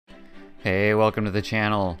Hey, welcome to the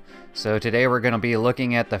channel. So today we're going to be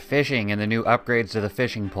looking at the fishing and the new upgrades to the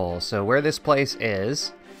fishing pole. So where this place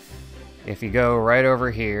is, if you go right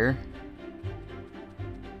over here,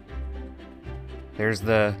 there's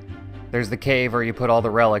the cave where you put all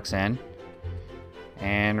the relics in.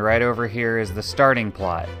 And right over here is the starting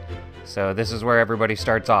plot. So this is where everybody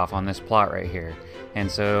starts off, on this plot right here.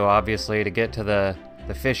 And so obviously to get to the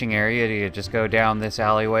fishing area, you just go down this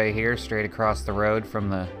alleyway here, straight across the road from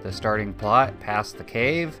the starting plot, past the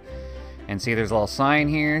cave. And see, there's a little sign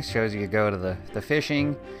here, shows you go to the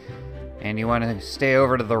fishing. And you want to stay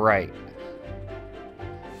over to the right.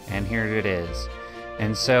 And here it is.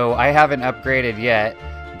 And so I haven't upgraded yet,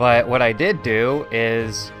 but what I did do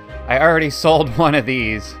is I already sold one of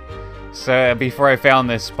these so before I found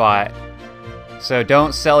this spot. So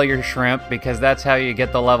don't sell your shrimp, because that's how you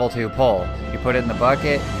get the level 2 pole. You put it in the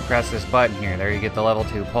bucket, you press this button here, there you get the level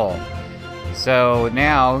 2 pole. So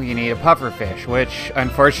now you need a puffer fish, which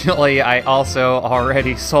unfortunately I also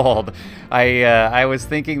already sold. I was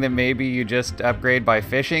thinking that maybe you just upgrade by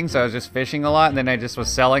fishing, so I was just fishing a lot and then I just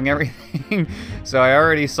was selling everything. So I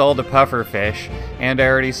already sold a puffer fish and I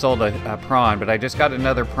already sold a prawn, but I just got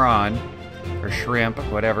another prawn, or shrimp,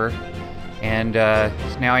 whatever. And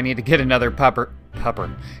now I need to get another puffer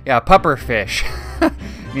fish.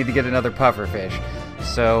 Need to get another puffer fish.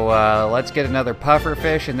 So let's get another puffer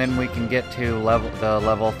fish, and then we can get to the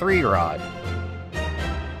level 3 rod.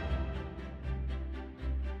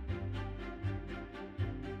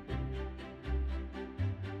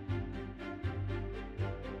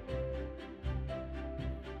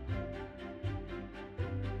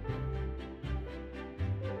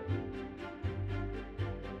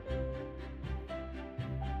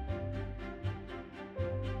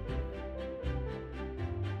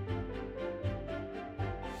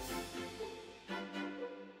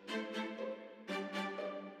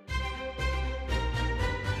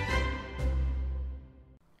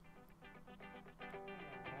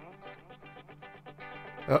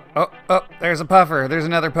 Oh, there's a puffer. There's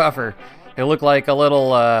another puffer. It looked like a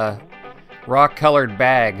little rock-colored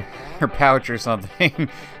bag or pouch or something.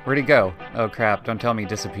 Where'd he go? Oh, crap. Don't tell me he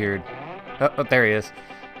disappeared. Oh, there he is.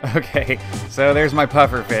 Okay, so there's my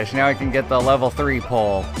puffer fish. Now I can get the level 3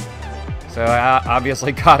 pole. So I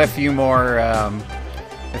obviously caught a few more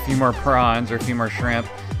prawns or a few more shrimp.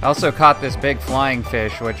 I also caught this big flying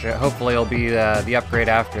fish, which hopefully will be the upgrade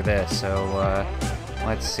after this. So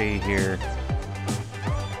let's see here.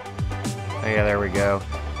 Oh yeah, there we go.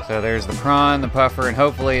 So there's the prawn, the puffer, and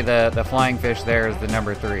hopefully the flying fish there is the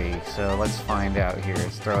number 3. So let's find out here.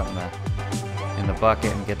 Let's throw it in the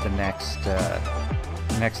bucket and get the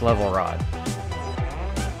next level rod.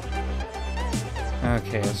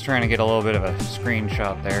 Okay, I was trying to get a little bit of a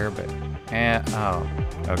screenshot there, but oh,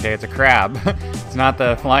 okay, it's a crab. It's not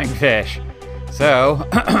the flying fish. So,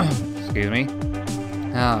 excuse me.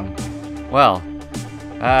 Well.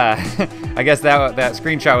 I guess that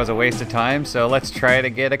screenshot was a waste of time, so let's try to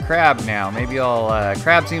get a crab now. Maybe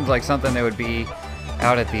crab seems like something that would be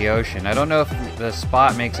out at the ocean. I don't know if the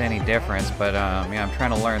spot makes any difference, but yeah, I'm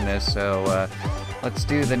trying to learn this, so let's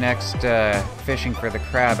do the next fishing for the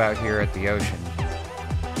crab out here at the ocean.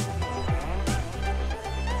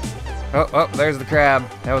 Oh, there's the crab.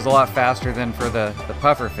 That was a lot faster than for the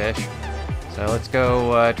puffer fish. So let's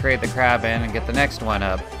go trade the crab in and get the next one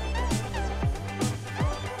up.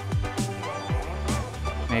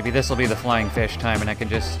 Maybe this will be the flying fish time and I can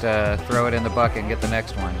just throw it in the bucket and get the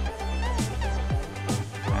next one.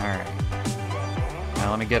 Alright.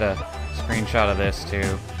 Now let me get a screenshot of this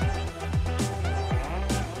too.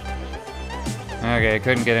 Okay, I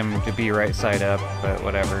couldn't get him to be right side up, but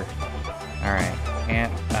whatever. Alright.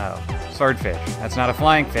 And, oh, swordfish. That's not a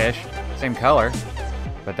flying fish. Same color,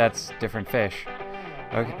 but that's different fish.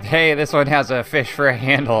 Okay. Hey, this one has a fish for a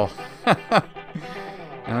handle.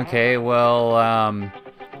 Okay, well,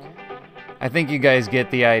 I think you guys get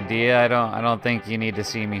the idea. I don't think you need to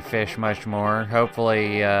see me fish much more.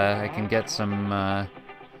 Hopefully, I can get some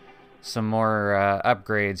more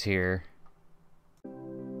upgrades here.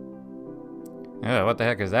 Oh, what the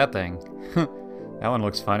heck is that thing? That one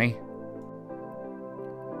looks funny.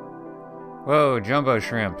 Whoa, jumbo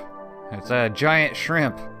shrimp. It's a giant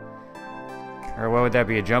shrimp. Or what would that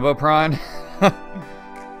be, a jumbo prawn?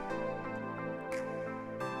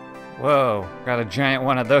 Whoa, got a giant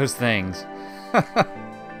one of those things.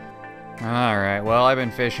 Alright, well, I've been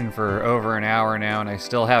fishing for over an hour now and I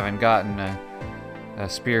still haven't gotten a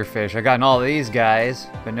spearfish. I've gotten all of these guys,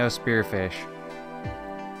 but no spearfish.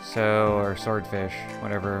 So, or swordfish,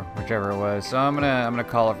 whichever it was. So I'm gonna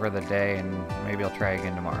call it for the day and maybe I'll try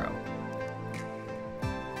again tomorrow.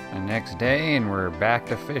 The next day, and we're back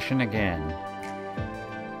to fishing again.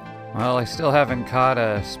 Well, I still haven't caught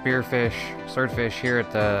a spearfish, swordfish here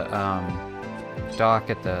at the dock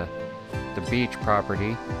at the beach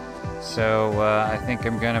property. So I think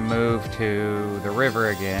I'm gonna move to the river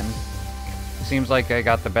again. Seems like I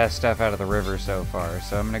got the best stuff out of the river so far,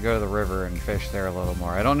 so I'm gonna go to the river and fish there a little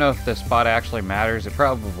more. I don't know if the spot actually matters. It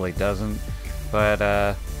probably doesn't,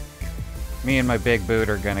 but me and my big boot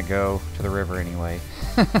are gonna go to the river anyway.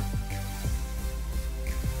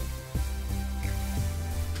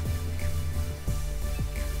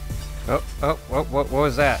 What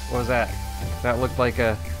was that? What was that? That looked like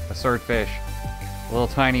a swordfish. A little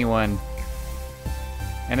tiny one.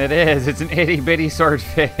 And it is. It's an itty bitty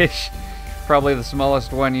swordfish. Probably the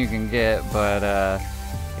smallest one you can get, but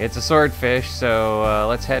it's a swordfish, so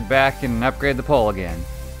let's head back and upgrade the pole again.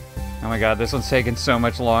 Oh my god, this one's taking so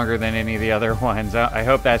much longer than any of the other ones. I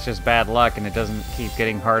hope that's just bad luck and it doesn't keep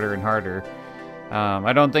getting harder and harder.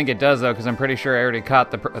 I don't think it does though, because I'm pretty sure I already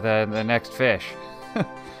caught the next fish.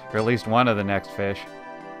 Or at least one of the next fish.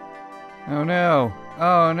 Oh no!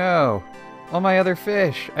 Oh no! All my other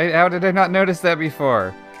fish! How did I not notice that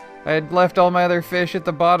before? I had left all my other fish at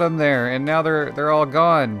the bottom there, and now they're all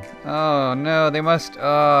gone. Oh no! They must.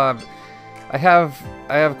 I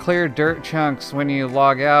have clear dirt chunks when you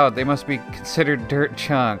log out. They must be considered dirt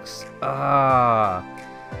chunks. Ah.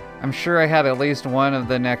 I'm sure I had at least one of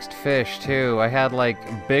the next fish too. I had like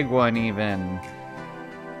a big one even.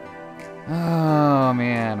 Oh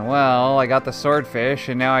man, well, I got the swordfish,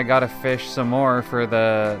 and now I gotta fish some more for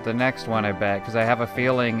the next one, I bet, because I have a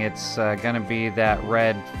feeling it's gonna be that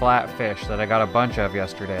red flatfish that I got a bunch of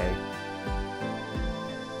yesterday.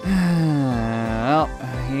 Well,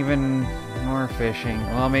 even more fishing.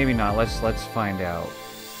 Well, maybe not. Let's find out.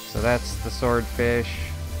 So that's the swordfish,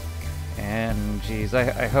 and geez,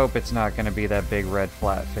 I hope it's not gonna be that big red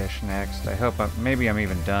flatfish next. I hope maybe I'm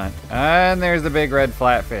even done. And there's the big red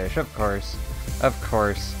flatfish, of course. Of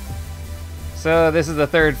course. So this is the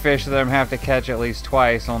third fish that I'm gonna have to catch at least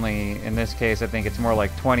twice, only in this case I think it's more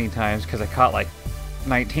like 20 times because I caught like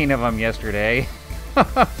 19 of them yesterday.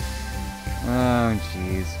 Oh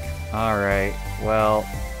jeez. Alright, well,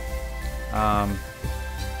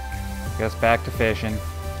 guess back to fishing.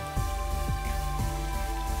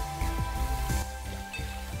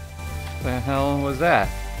 The hell was that?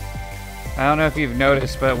 I don't know if you've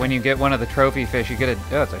noticed, but when you get one of the trophy fish, you get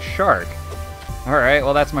oh, it's a shark. Alright,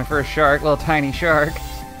 well that's my first shark, little tiny shark.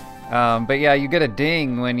 But yeah, you get a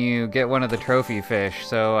ding when you get one of the trophy fish,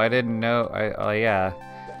 so I didn't know, yeah.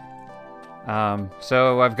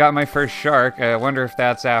 So I've got my first shark. I wonder if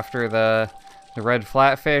that's after the red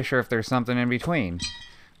flatfish or if there's something in between.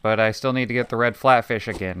 But I still need to get the red flatfish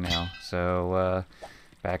again now, so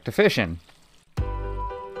back to fishing.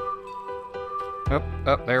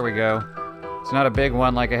 Oh, there we go. It's not a big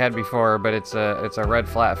one like I had before, but it's a red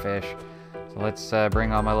flatfish. So let's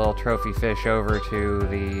bring all my little trophy fish over to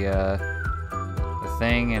the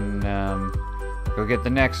thing and go get the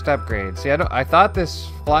next upgrade. See, I thought this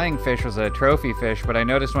flying fish was a trophy fish, but I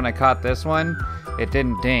noticed when I caught this one, it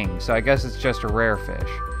didn't ding. So I guess it's just a rare fish.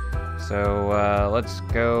 So let's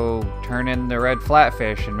go turn in the red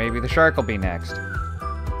flatfish, and maybe the shark will be next.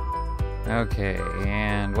 Okay,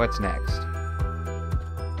 and what's next?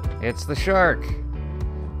 It's the shark.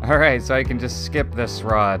 Alright, so I can just skip this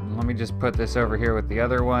rod. Let me just put this over here with the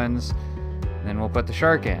other ones, and then we'll put the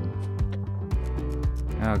shark in.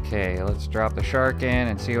 Okay, let's drop the shark in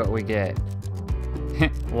and see what we get.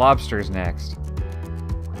 Lobster's next.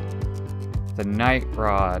 The night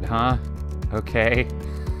rod, huh? Okay.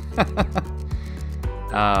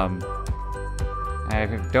 I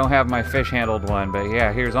don't have my fish-handled one, but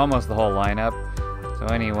yeah, here's almost the whole lineup. So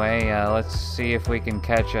anyway, let's see if we can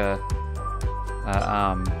catch a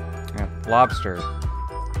lobster.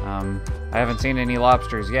 I haven't seen any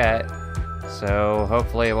lobsters yet, so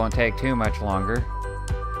hopefully it won't take too much longer.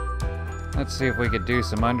 Let's see if we could do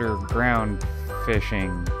some underground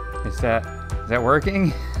fishing. Is that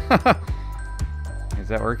working? Is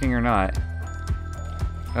that working or not?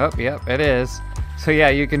 Oh, yep, it is. So yeah,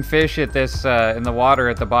 you can fish at this in the water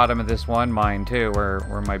at the bottom of this one mine too,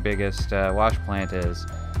 where my biggest wash plant is.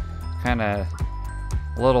 Kind of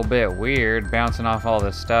a little bit weird, bouncing off all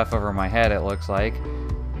this stuff over my head, it looks like.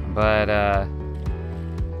 But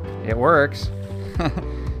it works.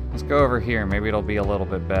 Let's go over here. Maybe it'll be a little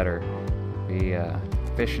bit better. Be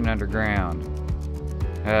fishing underground.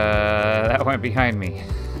 That went behind me.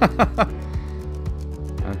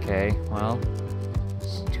 Okay, well,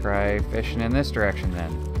 let's try fishing in this direction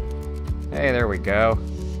then. Hey, there we go.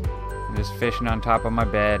 I'm just fishing on top of my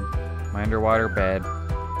bed, my underwater bed.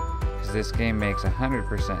 Because because this game makes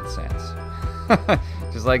 100% sense.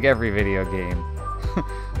 Just like every video game.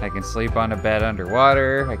 I can sleep on a bed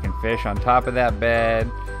underwater, I can fish on top of that bed,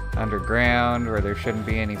 underground where there shouldn't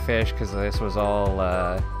be any fish because this was all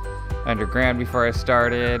underground before I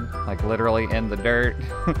started, like literally in the dirt.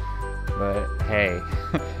 But hey,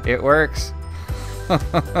 it works.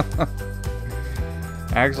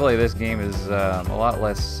 Actually, this game is a lot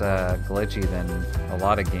less glitchy than a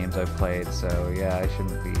lot of games I've played, so yeah, I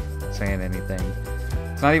shouldn't be saying anything.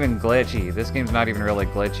 It's not even glitchy. This game's not even really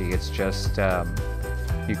glitchy. It's just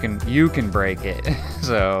you can break it.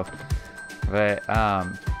 So, but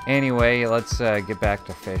anyway, let's get back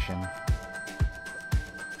to fishing.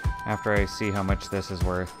 After I see how much this is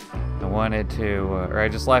worth, I wanted to, or I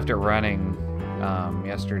just left it running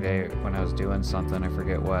yesterday when I was doing something. I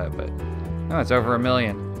forget what, but oh, it's over 1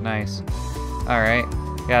 million. Nice. All right.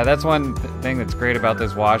 Yeah, that's one thing that's great about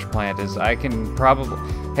this wash plant is I can probably...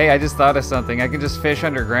 Hey, I just thought of something. I can just fish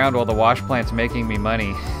underground while the wash plant's making me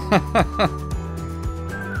money.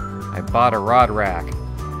 I bought a rod rack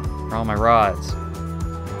for all my rods.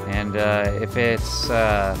 And if its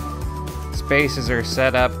spaces are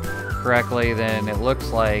set up correctly, then it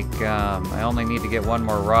looks like I only need to get one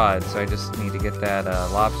more rod, so I just need to get that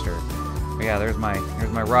lobster. But yeah, there's my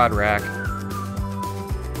rod rack.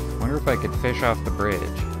 Wonder if I could fish off the bridge.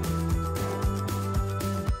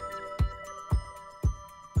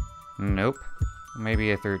 Nope.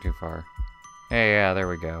 Maybe I threw too far. Hey, yeah, there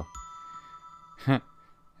we go.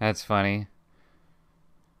 That's funny.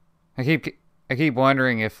 I keep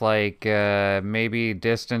wondering if like maybe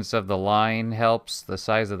distance of the line helps the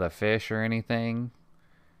size of the fish or anything.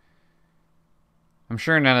 I'm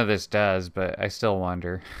sure none of this does, but I still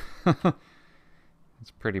wonder. It's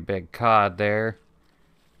a pretty big cod there.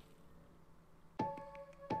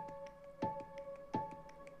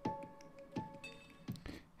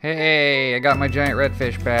 Hey, I got my giant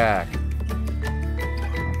redfish back.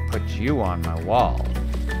 I'll put you on my wall.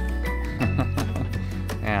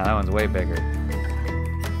 Yeah, that one's way bigger.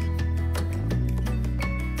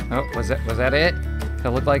 Oh, was that it?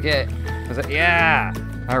 That looked like it. Was it? Yeah!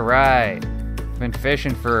 Alright. Been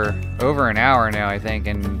fishing for over an hour now, I think,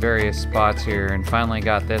 in various spots here, and finally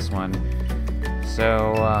got this one.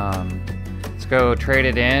 So, let's go trade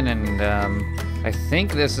it in, and I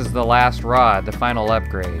think this is the last rod, the final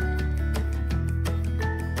upgrade.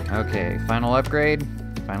 Okay, final upgrade.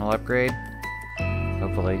 Final upgrade.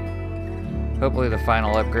 Hopefully the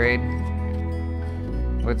final upgrade.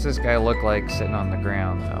 What's this guy look like sitting on the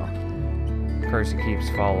ground, though? Of course, he keeps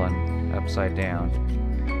falling upside down.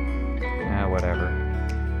 Whatever.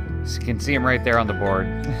 So you can see him right there on the board.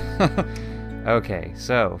 Okay,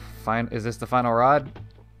 so, is this the final rod?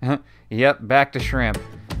 Yep, back to shrimp.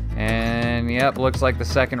 And, yep, looks like the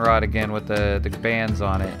second rod again with the bands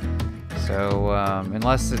on it. So,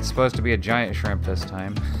 unless it's supposed to be a giant shrimp this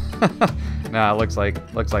time. Nah, it looks like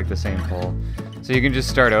the same pole. So you can just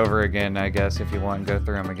start over again, I guess, if you want and go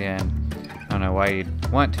through them again. I don't know why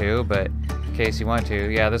you'd want to, but in case you want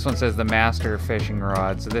to. Yeah, this one says the master fishing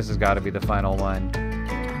rod, so this has got to be the final one.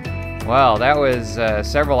 Well, that was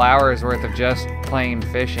several hours worth of just plain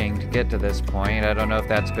fishing to get to this point. I don't know if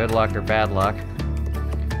that's good luck or bad luck.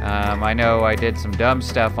 I know I did some dumb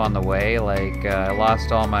stuff on the way, like I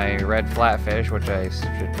lost all my red flatfish, which I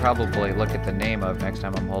should probably look at the name of next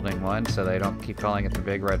time I'm holding one so they don't keep calling it the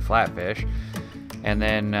big red flatfish. And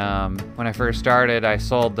then when I first started, I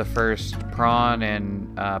sold the first prawn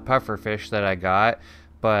and puffer fish that I got,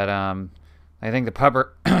 but I think the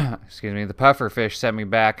puffer fish set me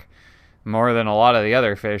back more than a lot of the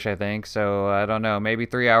other fish, I think. So I don't know, maybe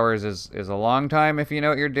 3 hours is a long time if you know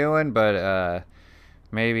what you're doing, but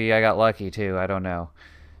maybe I got lucky too, I don't know.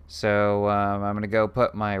 So I'm gonna go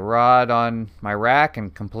put my rod on my rack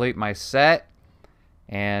and complete my set.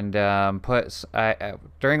 And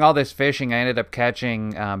during all this fishing, I ended up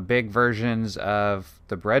catching big versions of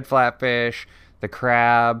the red flatfish, the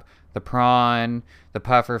crab, the prawn, the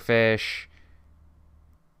puffer fish,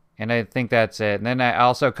 and I think that's it. And then I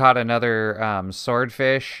also caught another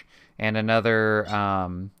swordfish and another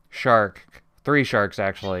shark, 3 sharks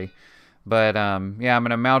actually. But yeah, I'm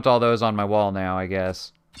gonna mount all those on my wall now, I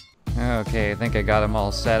guess. Okay, I think I got them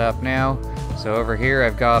all set up now. So over here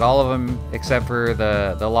I've got all of them except for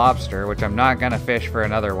the lobster, which I'm not gonna fish for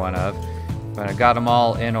another one of, but I got them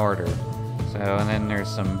all in order. So, and then there's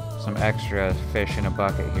some extra fish in a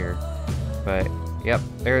bucket here. But yep,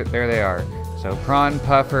 there they are. So prawn,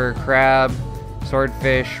 puffer, crab,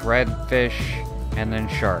 swordfish, redfish, and then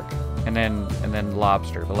shark, and then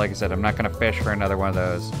lobster. But like I said, I'm not gonna fish for another one of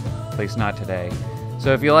those, at least not today.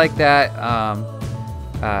 So if you like that,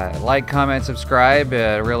 Like, comment, subscribe.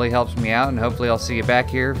 It really helps me out, and hopefully I'll see you back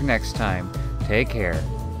here next time. Take care.